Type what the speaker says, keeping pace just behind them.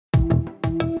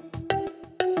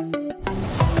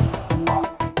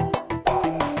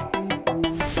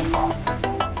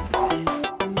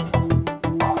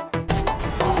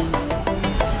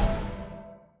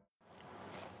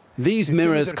These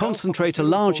mirrors concentrate a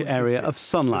large area of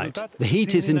sunlight. The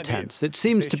heat is intense. It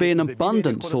seems to be an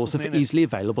abundant source of easily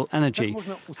available energy.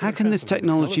 How can this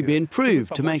technology be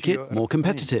improved to make it more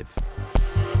competitive?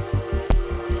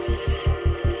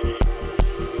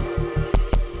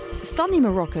 Sunny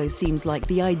Morocco seems like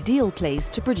the ideal place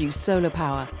to produce solar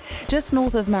power. Just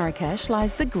north of Marrakech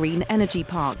lies the Green Energy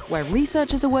Park, where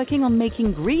researchers are working on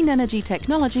making green energy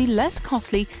technology less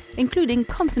costly, including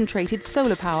concentrated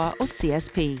solar power, or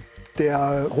CSP. The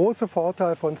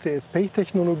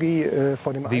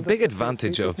big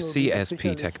advantage of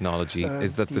CSP technology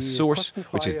is that the source,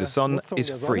 which is the sun, is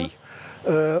free.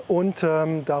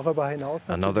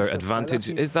 Another advantage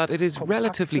is that it is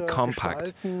relatively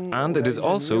compact, and it is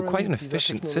also quite an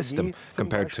efficient system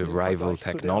compared to rival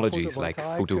technologies like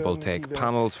photovoltaic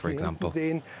panels, for example.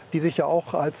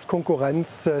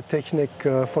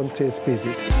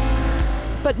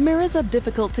 But mirrors are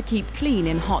difficult to keep clean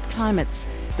in hot climates.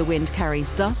 The wind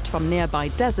carries dust from nearby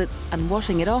deserts, and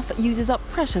washing it off uses up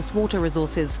precious water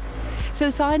resources. So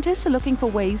scientists are looking for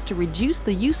ways to reduce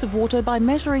the use of water by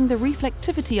measuring the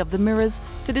reflectivity of the mirrors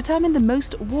to determine the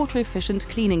most water-efficient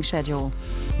cleaning schedule.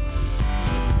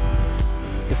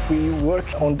 If we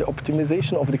work on the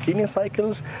optimization of the cleaning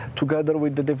cycles, together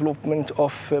with the development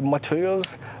of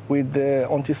materials, with the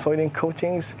anti-soiling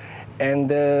coatings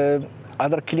and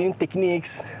other cleaning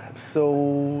techniques,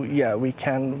 so yeah, we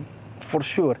can for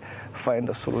sure find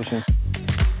a solution.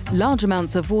 Large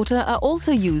amounts of water are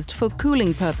also used for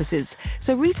cooling purposes,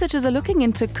 so researchers are looking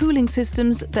into cooling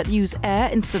systems that use air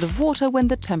instead of water when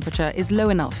the temperature is low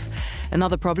enough.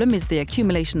 Another problem is the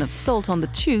accumulation of salt on the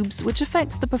tubes, which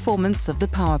affects the performance of the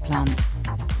power plant.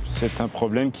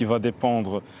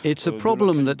 It's a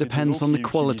problem that depends on the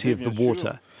quality of the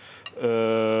water.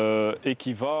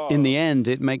 In the end,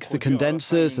 it makes the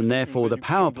condensers and therefore the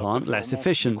power plant less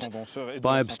efficient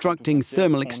by obstructing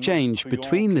thermal exchange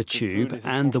between the tube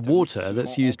and the water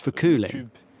that's used for cooling.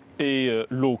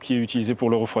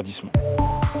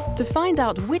 To find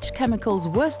out which chemicals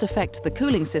worst affect the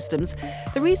cooling systems,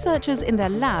 the researchers in their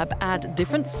lab add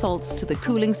different salts to the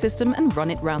cooling system and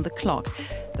run it round the clock.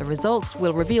 The results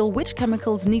will reveal which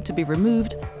chemicals need to be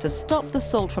removed to stop the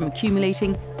salt from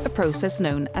accumulating, a process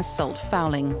known as salt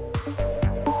fouling.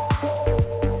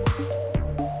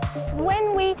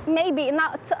 When we maybe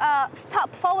not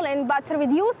stop fouling but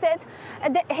reduce it,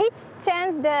 the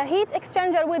heat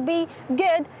exchanger will be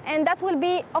good, and that will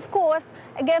be, of course,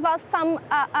 give us some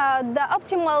the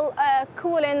optimal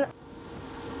cooling.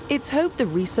 It's hoped the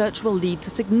research will lead to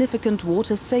significant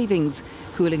water savings.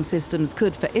 Cooling systems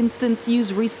could, for instance,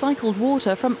 use recycled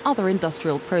water from other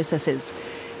industrial processes.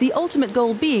 The ultimate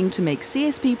goal being to make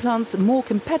CSP plants more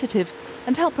competitive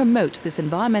and help promote this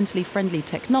environmentally friendly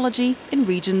technology in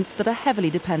regions that are heavily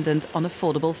dependent on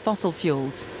affordable fossil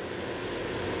fuels.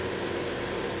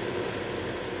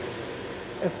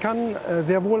 It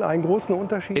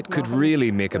could really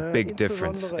make a big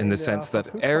difference in the sense that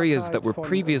areas that were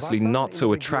previously not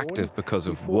so attractive because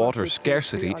of water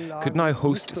scarcity could now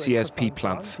host CSP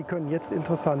plants.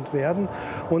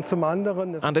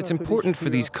 And it's important for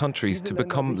these countries to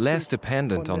become less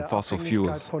dependent on fossil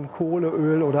fuels.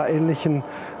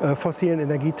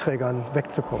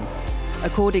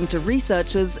 According to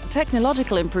researchers,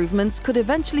 technological improvements could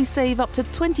eventually save up to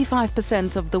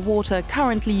 25% of the water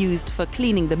currently used for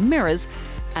cleaning the mirrors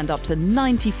and up to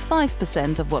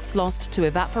 95% of what's lost to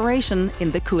evaporation in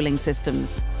the cooling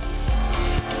systems.